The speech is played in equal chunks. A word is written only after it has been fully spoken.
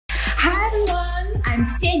I'm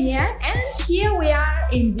Ksenia and here we are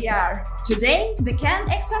in VR. Today, the Cannes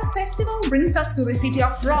XR Festival brings us to the city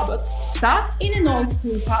of robots, stuck in an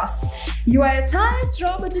old-school past. You are a tired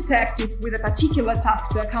robot detective with a particular task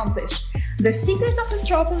to accomplish. The secret of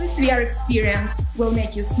Retropolis VR experience will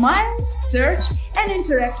make you smile, search and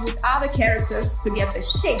interact with other characters to get the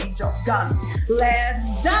shady job done.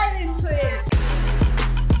 Let's dive into it!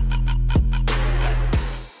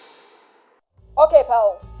 Okay,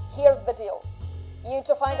 pal, here's the deal. You need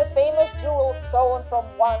to find a famous jewel stolen from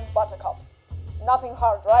one buttercup. Nothing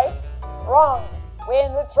hard, right? Wrong! We're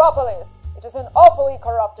in Retropolis. It is an awfully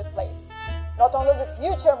corrupted place. Not only the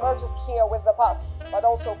future merges here with the past, but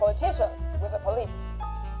also politicians with the police.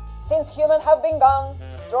 Since humans have been gone,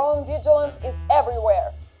 drone vigilance is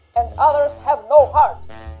everywhere, and others have no heart,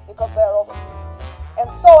 because they are robots. And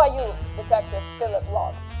so are you, Detective Philip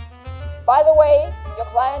Log. By the way, your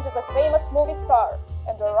client is a famous movie star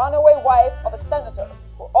and a runaway wife of a senator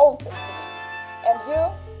who owns this city. And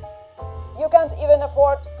you can't even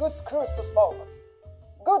afford good screws to smoke.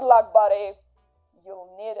 Good luck, buddy.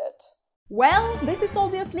 You'll need it. Well, this is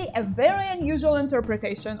obviously a very unusual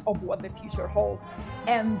interpretation of what the future holds.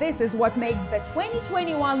 And this is what makes the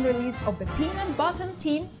 2021 release of the Peanut Button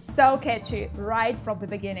team so catchy right from the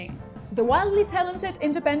beginning. The wildly talented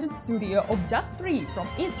independent studio of just 3 from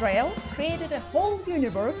Israel created a whole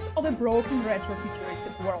universe of a broken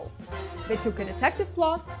retro-futuristic world. They took a detective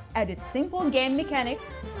plot, added simple game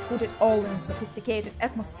mechanics, put it all in sophisticated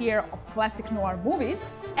atmosphere of classic noir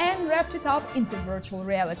movies, and wrapped it up into virtual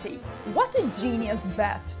reality. What a genius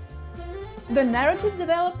bet! The narrative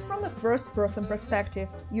develops from a first-person perspective.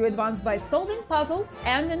 You advance by solving puzzles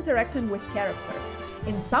and interacting with characters.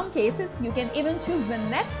 In some cases, you can even choose the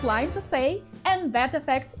next line to say, and that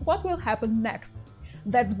affects what will happen next.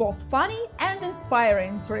 That's both funny and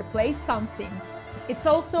inspiring to replay some scenes. It's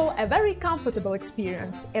also a very comfortable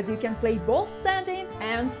experience, as you can play both standing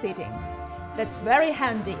and sitting. That's very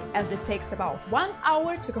handy, as it takes about 1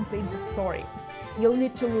 hour to complete the story. You'll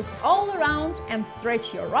need to look all around and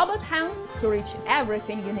stretch your robot hands to reach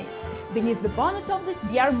everything you need. Beneath the bonnet of this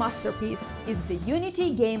VR masterpiece is the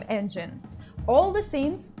Unity game engine. All the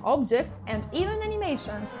scenes, objects and even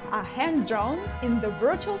animations are hand-drawn in the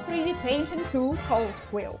virtual 3D painting tool called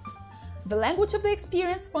Quill. The language of the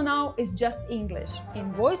experience for now is just English,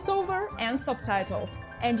 in voiceover and subtitles,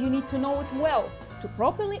 and you need to know it well to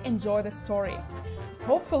properly enjoy the story.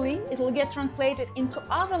 Hopefully, it will get translated into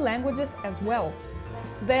other languages as well.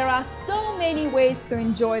 There are so many ways to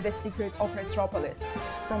enjoy the secret of Retropolis.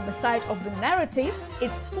 From the side of the narrative,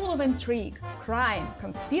 it's full of intrigue, crime,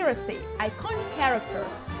 conspiracy, iconic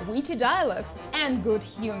characters, witty dialogues and good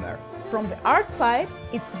humor. From the art side,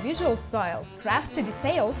 its visual style, crafty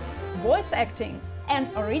details, voice acting and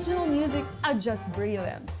original music are just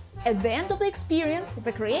brilliant. At the end of the experience,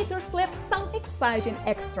 the creators left some exciting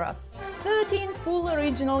extras: 13 full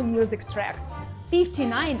original music tracks,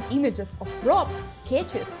 59 images of props,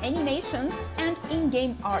 sketches, animations and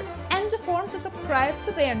in-game art, and a form to subscribe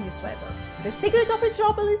to their newsletter. The Secret of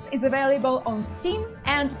Retropolis is available on Steam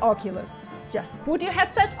and Oculus. Just put your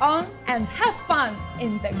headset on and have fun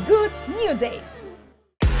in the good new days!